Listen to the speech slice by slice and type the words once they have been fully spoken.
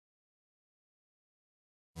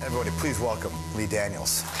Everybody, please welcome Lee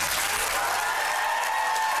Daniels. Welcome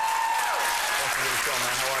to the show,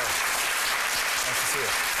 man. How are you? Nice to see you.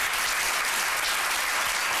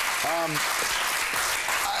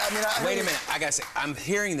 Wait a minute. I gotta say, I'm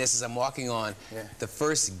hearing this as I'm walking on. Yeah. The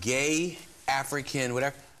first gay African,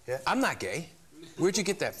 whatever. Yeah. I'm not gay. Where'd you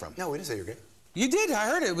get that from? No, we didn't say you're gay. You did. I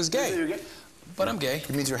heard it was gay. You said you're gay. But I'm gay. It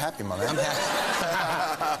means you're happy, my man. I'm happy.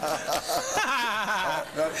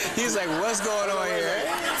 He's like, what's going on here?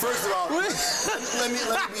 First of all, let me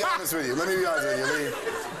be honest with you. Lee.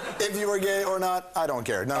 If you were gay or not, I don't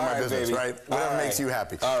care. None of my business, baby. Right? Whatever makes you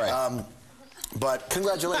happy. All right. But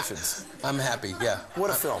congratulations. I'm happy, yeah. What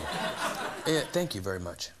a film. Yeah, thank you very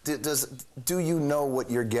much. Do you know what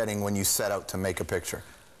you're getting when you set out to make a picture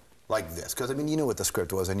like this? Because, I mean, you knew what the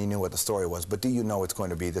script was and you knew what the story was, but do you know it's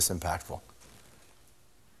going to be this impactful?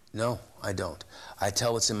 No, I don't. I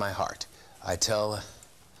tell what's in my heart. I tell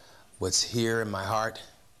what's here in my heart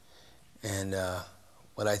and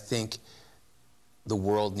what I think the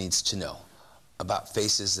world needs to know about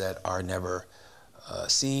faces that are never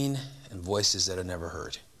seen and voices that are never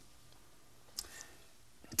heard.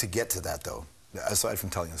 To get to that, though, aside from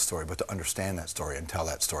telling the story, but to understand that story and tell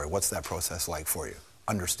that story, what's that process like for you,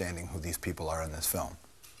 understanding who these people are in this film?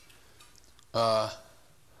 Well,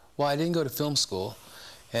 I didn't go to film school,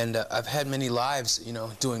 and I've had many lives, you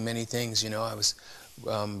know, doing many things. You know, I was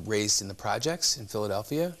raised in the projects in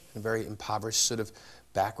Philadelphia, in a very impoverished sort of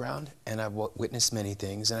background, and I've witnessed many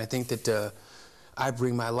things, and I think that I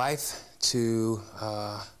bring my life to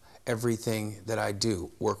everything that I do,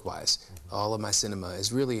 work-wise. All of my cinema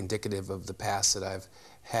is really indicative of the past that I've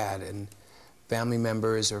had, and family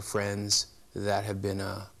members or friends that have been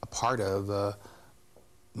a part of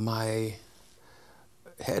my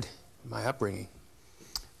my upbringing.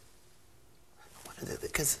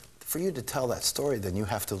 Because for you to tell that story, then you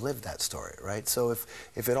have to live that story, right? So if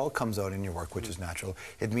it all comes out in your work, which is natural,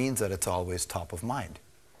 it means that it's always top of mind.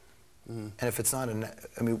 And if it's not,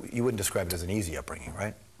 I mean, you wouldn't describe it as an easy upbringing,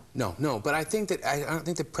 right? No, no, but I think that I don't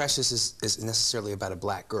think that Precious is necessarily about a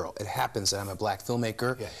black girl. It happens that I'm a black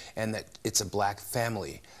filmmaker, yeah, and that it's a black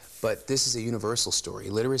family. But this is a universal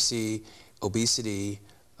story. Literacy, obesity,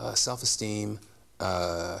 self-esteem,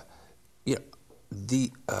 you know,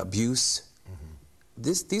 the abuse.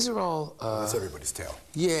 These are all... That's everybody's tale.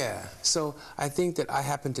 Yeah, so I think that I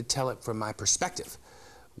happen to tell it from my perspective,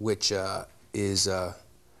 which is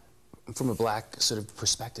from a black sort of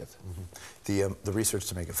perspective. The research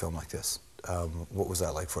to make a film like this, what was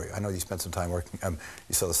that like for you? I know you spent some time working,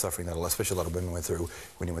 you saw the suffering that especially a lot of women went through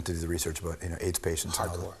when you went to do the research about, you know, AIDS patients.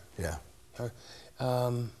 Hardcore. Yeah.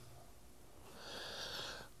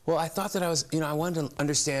 Well, I thought that I was, you know, I wanted to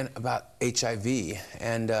understand about HIV,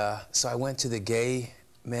 and so I went to the gay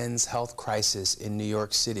men's health crisis in New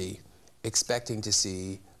York City, expecting to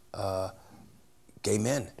see gay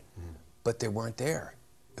men, but they weren't there.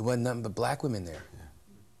 It wasn't nothing but black women there. Yeah.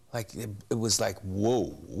 Like, it was like, whoa,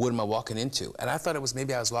 what am I walking into? And I thought it was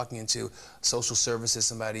maybe I was walking into social services,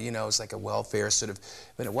 somebody, you know, it's like a welfare sort of,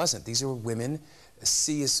 but it wasn't. These were women,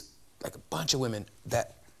 C is like a bunch of women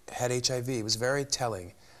that had HIV. It was very telling.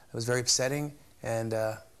 It was very upsetting, and...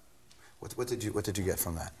 What did you get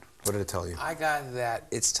from that? What did it tell you? I got that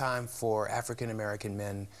it's time for African-American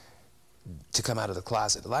men to come out of the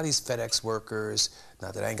closet. A lot of these FedEx workers,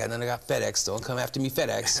 not that I ain't got nothing about FedEx, don't come after me,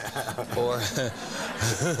 FedEx, or,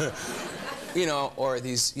 you know, or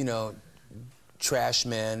these, you know, trash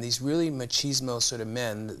men, these really machismo sort of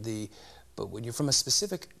men, but when you're from a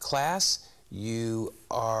specific class, your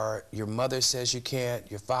mother says you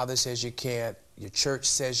can't, your father says you can't, your church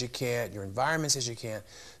says you can't, your environment says you can't.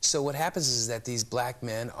 So what happens is that these black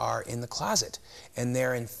men are in the closet, and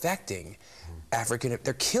they're infecting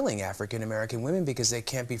they're killing African-American women because they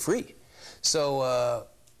can't be free. So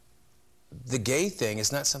the gay thing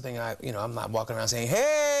is not something I'm not walking around saying,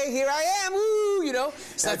 hey, here I am, woo, you know?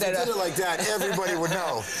 It's not that, if you did it like that, everybody would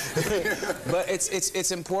know. But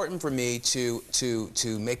it's important for me to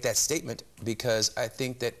make that statement, because I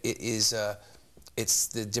think that it's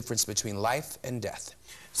the difference between life and death.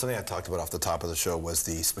 Something I talked about off the top of the show was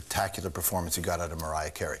the spectacular performance you got out of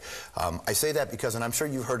Mariah Carey. I say that because, and I'm sure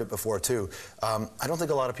you've heard it before too, I don't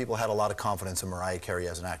think a lot of people had a lot of confidence in Mariah Carey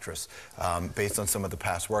as an actress based on some of the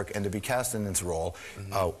past work, and to be cast in this role,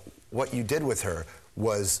 what you did with her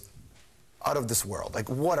was out of this world. Like,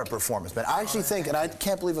 what a performance, man. I actually think, and I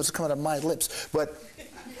can't believe it's coming out of my lips, but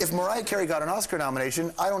if Mariah Carey got an Oscar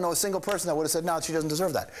nomination, I don't know a single person that would have said, no, she doesn't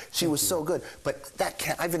deserve that. She was so good. But that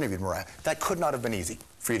can't, I've interviewed Mariah. That could not have been easy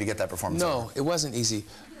for you to get that performance. No, it wasn't easy.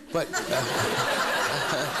 But,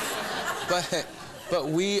 But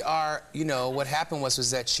we are, you know, what happened was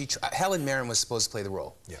that Helen Mirren was supposed to play the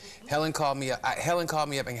role. Yeah. Helen called me up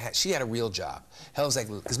and she had a real job. Helen's like,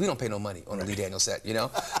 because we don't pay no money on a Lee Daniels set, you know?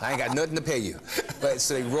 I ain't got nothing to pay you. But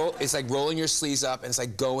so it's like rolling your sleeves up, and it's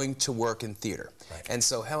like going to work in theater. Right. And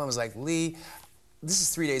so Helen was like, Lee, this is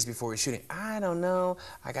 3 days before we're shooting. I don't know,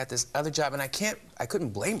 I got this other job, and I couldn't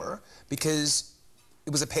blame her because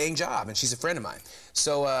it was a paying job, and she's a friend of mine.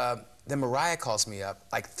 So then Mariah calls me up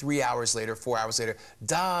like 3 hours later, 4 hours later.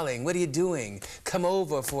 Darling, what are you doing? Come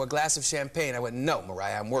over for a glass of champagne. I went, no,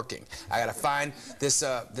 Mariah, I'm working. I gotta find this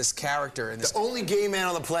this character. And the only gay man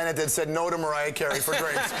on the planet that said no to Mariah Carey for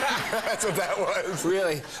drinks. That's what that was.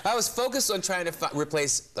 Really? I was focused on trying to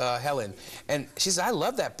replace Helen. And she said, I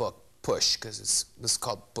love that book, Push, because it's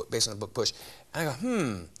called, based on the book Push. And I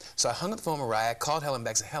go, So I hung up the phone with Mariah, called Helen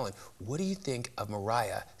back, said, Helen, what do you think of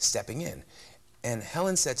Mariah stepping in? And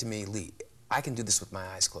Helen said to me, Lee, I can do this with my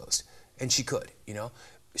eyes closed. And she could, you know?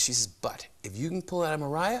 She says, but if you can pull out of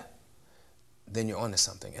Mariah, then you're onto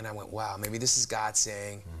something. And I went, wow, maybe this is God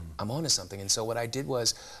saying, I'm onto something. And so what I did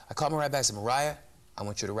was, I called Mariah back and said, Mariah, I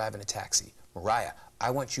want you to arrive in a taxi. Mariah, I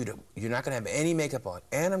want you to, you're not gonna have any makeup on,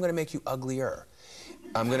 and I'm gonna make you uglier.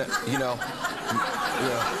 I'm gonna, you know.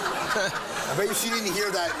 I bet you she didn't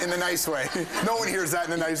hear that in the nice way. No one hears that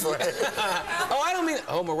in the nice way. Oh, I don't mean,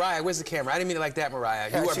 oh, Mariah, where's the camera? I didn't mean it like that, Mariah.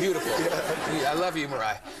 You are beautiful. I love you,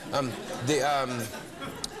 Mariah.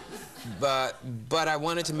 But I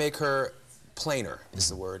wanted to make her plainer, is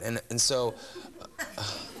the word. And so,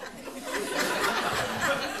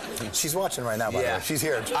 she's watching right now, by the way. She's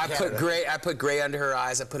here. I put gray under her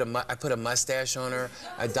eyes. I put a mustache on her.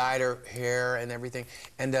 I dyed her hair and everything.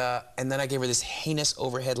 And then I gave her this heinous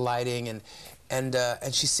overhead lighting, and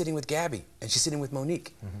she's sitting with Gabby, and she's sitting with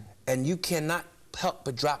Monique. And you cannot help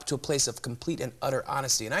but drop to a place of complete and utter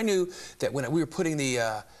honesty. And I knew that when we were putting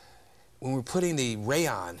the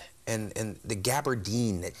rayon and the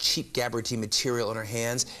gabardine, that cheap gabardine material in her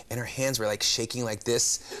hands, and her hands were like shaking like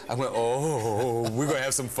this. I went, oh, we're gonna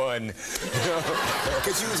have some fun.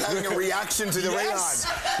 Because she was having a reaction to the rayon.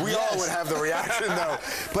 We all would have the reaction though.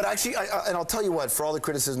 But actually, and I'll tell you what, for all the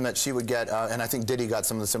criticism that she would get, and I think Diddy got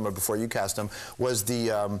some of the similar before you cast him, was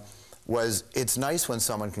it's nice when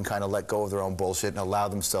someone can kind of let go of their own bullshit and allow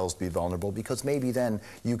themselves to be vulnerable, because maybe then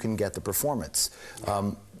you can get the performance.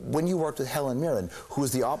 When you worked with Helen Mirren, who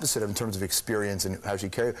was the opposite in terms of experience and how she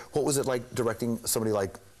carried, what was it like directing somebody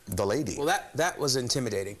like The Lady? Well, that was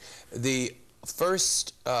intimidating. The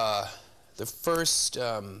first shot,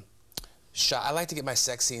 I like to get my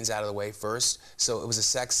sex scenes out of the way first. So it was a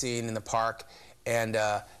sex scene in the park, and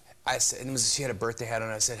I said, she had a birthday hat on.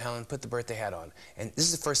 I said, Helen, put the birthday hat on. And this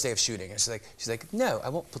is the first day of shooting. And she's like, no, I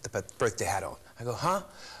won't put the birthday hat on. I go, huh?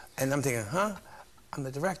 And I'm thinking, huh? I'm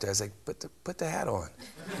the director. I was like, put the hat on.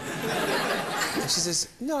 And she says,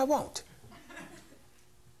 no, I won't.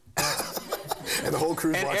 And the whole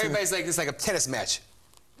crew's watching. And everybody's like, it's like a tennis match.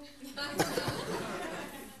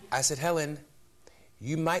 I said, Helen,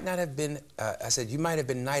 you might not have been, I said, you might have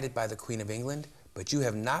been knighted by the Queen of England, but you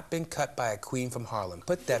have not been cut by a queen from Harlem.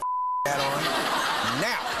 Put that hat on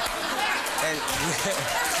now.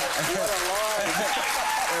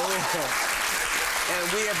 And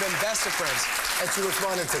we have been best of friends. And she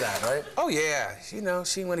responded to that, right? Oh yeah, you know,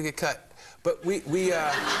 she didn't want to get cut, but we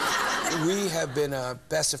have been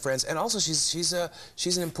best of friends. And also, she's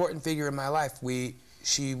an important figure in my life.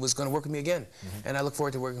 She was going to work with me again, and I look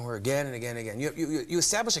forward to working with her again and again and again. You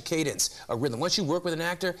establish a cadence, a rhythm. Once you work with an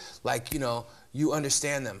actor, like, you know, you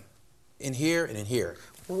understand them in here and in here.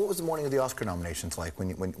 Well, what was the morning of the Oscar nominations like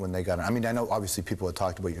when they got it? I mean, I know obviously people had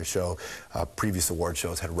talked about your show, previous award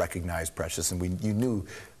shows had recognized Precious, and you knew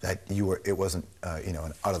that it wasn't you know,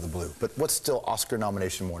 an out of the blue. But what's still Oscar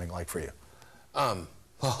nomination morning like for you?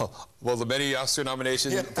 Well, the many Oscar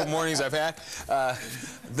nomination mornings I've had,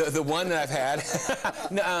 the one that I've had,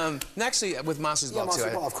 actually with Monsters Ball too.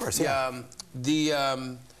 Monsters Ball, of course.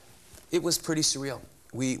 It was pretty surreal.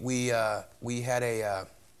 We had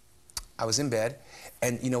I was in bed,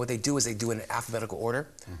 and you know what they do is they do it in alphabetical order.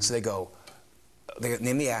 So they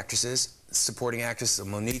name the actresses, supporting actress, so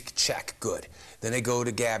Monique, check, good. Then they go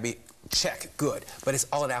to Gabby, check, good. But it's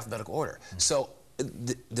all in alphabetical order. So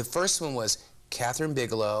the first one was Catherine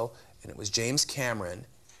Bigelow, and it was James Cameron,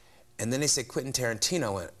 and then they said Quentin Tarantino. I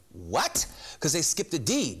went, what? Because they skipped the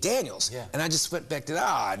D, Daniels. And I just went back to,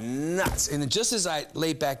 nuts. And just as I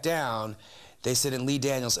laid back down, they said in Lee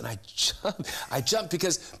Daniels, and I jumped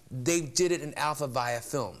because they did it in Alpha via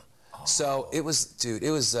film. So it was, dude,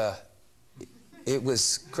 it was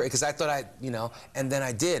crazy, because I thought you know, and then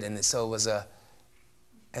I did, and so it was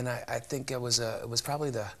and I think it was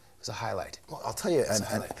probably the was a highlight. Well, I'll tell you,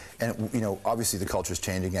 and you know, obviously the culture's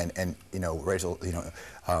changing, and you know, racial, you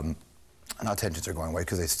know, now tensions are going away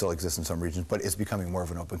because they still exist in some regions, but it's becoming more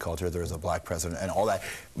of an open culture. There's a black president and all that.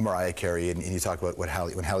 Mariah Carey, and you talk about when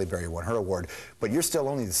Halle Berry won her award, but you're still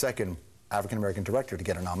only the second African-American director to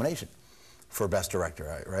get a nomination for Best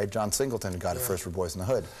Director, right? John Singleton got it first for Boys in the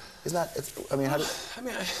Hood. Isn't that, I mean, how do...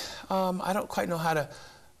 I don't quite know how to...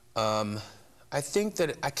 I think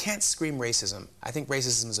that I can't scream racism. I think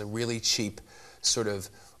racism is a really cheap sort of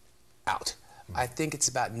out. I think it's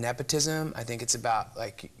about nepotism. I think it's about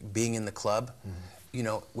like being in the club. You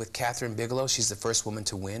know, with Catherine Bigelow, she's the first woman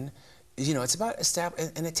to win. You know, it's about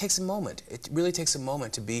and it takes a moment. It really takes a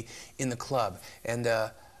moment to be in the club. And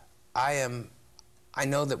I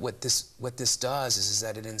know that what this does is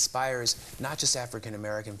that it inspires not just African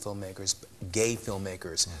American filmmakers, but gay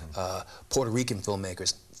filmmakers, Puerto Rican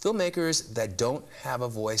filmmakers, filmmakers that don't have a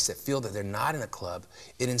voice, that feel that they're not in a club.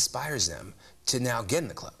 It inspires them to now get in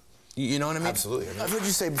the club. You know what I mean? Absolutely. I've heard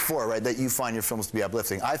you say before, right, that you find your films to be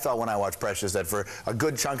uplifting. I thought when I watched Precious that for a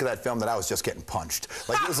good chunk of that film that I was just getting punched.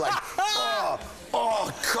 Like, it was like, oh,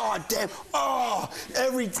 God damn, like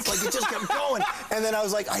it just kept going. And then I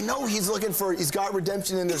was like, I know he's got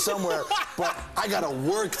redemption in there somewhere, but I got to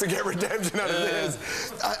work to get redemption out of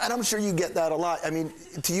this. And I'm sure you get that a lot. I mean,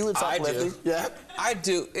 to you it's uplifting. I do. Yeah? I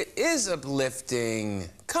do. It is uplifting.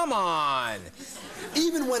 Come on.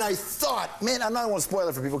 Even when I thought, man, I don't want to spoil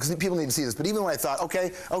it for people because people need to see this, but even when I thought,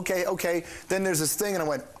 okay, then there's this thing and I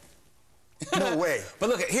went, no way. But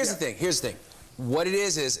look, here's the thing. What it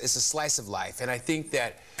is it's a slice of life. And I think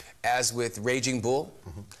that as with Raging Bull,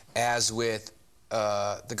 as with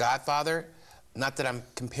The Godfather, not that I'm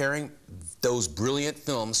comparing those brilliant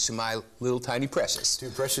films to my Little Tiny Precious.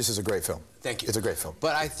 Dude, Precious is a great film. Thank you. It's a great film.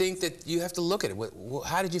 But I think that you have to look at it.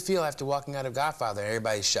 How did you feel after walking out of Godfather and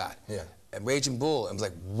everybody's shot? Yeah. And Raging Bull, and was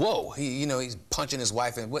like, whoa, you know, he's punching his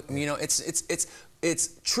wife, and you know,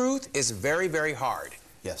 it's truth is very, very hard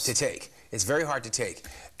to take. It's very hard to take.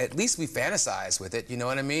 At least we fantasize with it, you know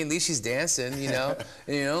what I mean? At least she's dancing, you know,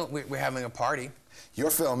 we're having a party.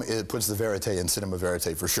 Your film, it puts the verite in cinema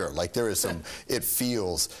verite for sure. Like there is some, it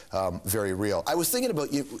feels very real. I was thinking about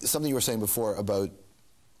something you were saying before about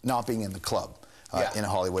not being in the club in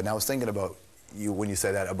Hollywood, and I was thinking about you when you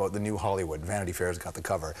said that about the new Hollywood. Vanity Fair's got the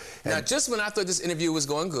cover. And now, just when I thought this interview was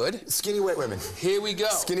going good, skinny white women. Here we go.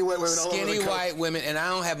 Skinny white women. Skinny white women, and I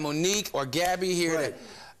don't have Monique or Gabby here. Right.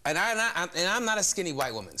 And I'm not a skinny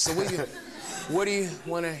white woman. So what do you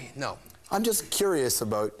want to know? I'm just curious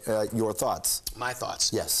about your thoughts. My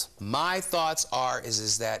thoughts. Yes. My thoughts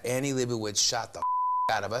is that Annie Leibovitz shot the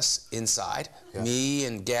out of us inside, me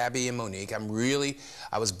and Gabby and Monique.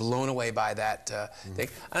 I was blown away by that thing.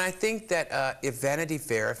 And I think that if Vanity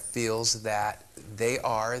Fair feels that they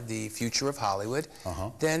are the future of Hollywood,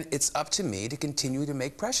 then it's up to me to continue to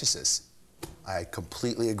make Preciouses. I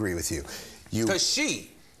completely agree with you. Because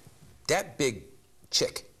that big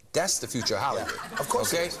chick, that's the future of Hollywood. Yeah, of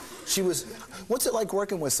course. Okay. She was. What's it like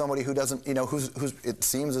working with somebody who doesn't, you know, who's it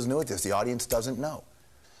seems is new at this? The audience doesn't know.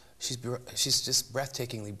 She's just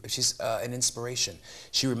breathtakingly. She's an inspiration.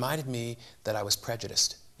 She reminded me that I was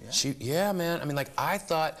prejudiced. Yeah. Yeah, man. I mean, like I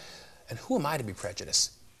thought, and who am I to be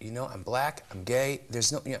prejudiced? You know, I'm black. I'm gay.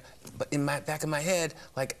 There's no, you know. But in my back of my head,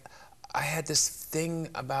 like I had this thing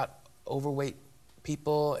about overweight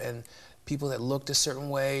people and people that looked a certain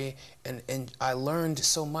way, and I learned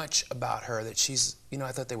so much about her that she's, you know,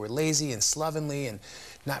 I thought they were lazy and slovenly and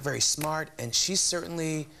not very smart, and she's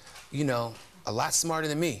certainly, you know, a lot smarter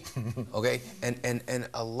than me, okay, and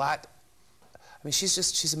a lot. I mean,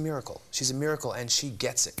 she's a miracle. She's a miracle, and she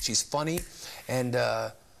gets it. She's funny, and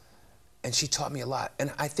she taught me a lot.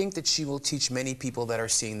 And I think that she will teach many people that are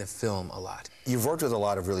seeing the film a lot. You've worked with a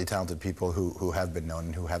lot of really talented people who have been known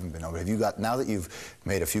and who haven't been known. Have you got, now that you've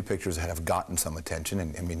made a few pictures that have gotten some attention,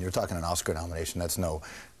 and I mean, you're talking an Oscar nomination, that's no,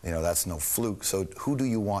 you know, that's no fluke. So who do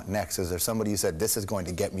you want next? Is there somebody you said, this is going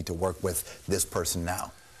to get me to work with this person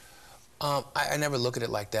now? I never look at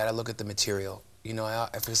it like that. I look at the material. You know,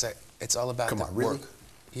 it's all about the really? work.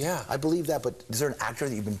 Yeah. I believe that, but is there an actor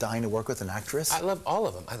that you've been dying to work with, an actress? I love all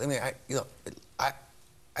of them. I mean,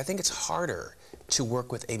 I think it's harder to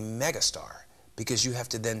work with a megastar because you have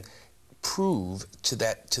to then prove to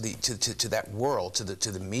that world, to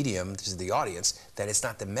the medium, to the audience, that it's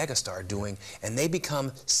not the megastar doing, and they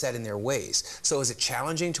become set in their ways. So is it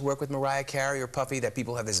challenging to work with Mariah Carey or Puffy, that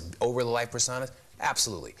people have this over-the-life persona?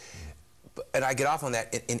 Absolutely. And I get off on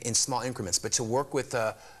that in small increments, but to work with,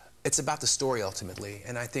 it's about the story ultimately,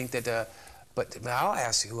 and I think that But I'll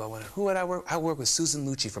ask you who I want. Who would I work? I work with Susan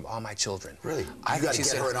Lucci from All My Children. Really? I You got to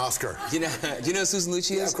get her an Oscar. You know, do you know who Susan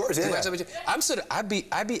Lucci is? Yeah, of course. Yeah. I'm sort of.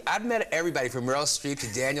 I've met everybody from Meryl Streep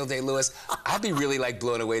to Daniel Day-Lewis. I'd be really like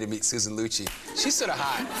blown away to meet Susan Lucci. She's sort of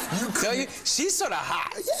hot. She's sort of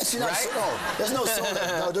hot. Yeah, she's not. Right? No, there's no sort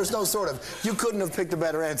of. No, there's no sort of. You couldn't have picked a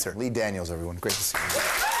better answer. Lee Daniels, everyone. Great to see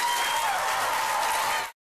you.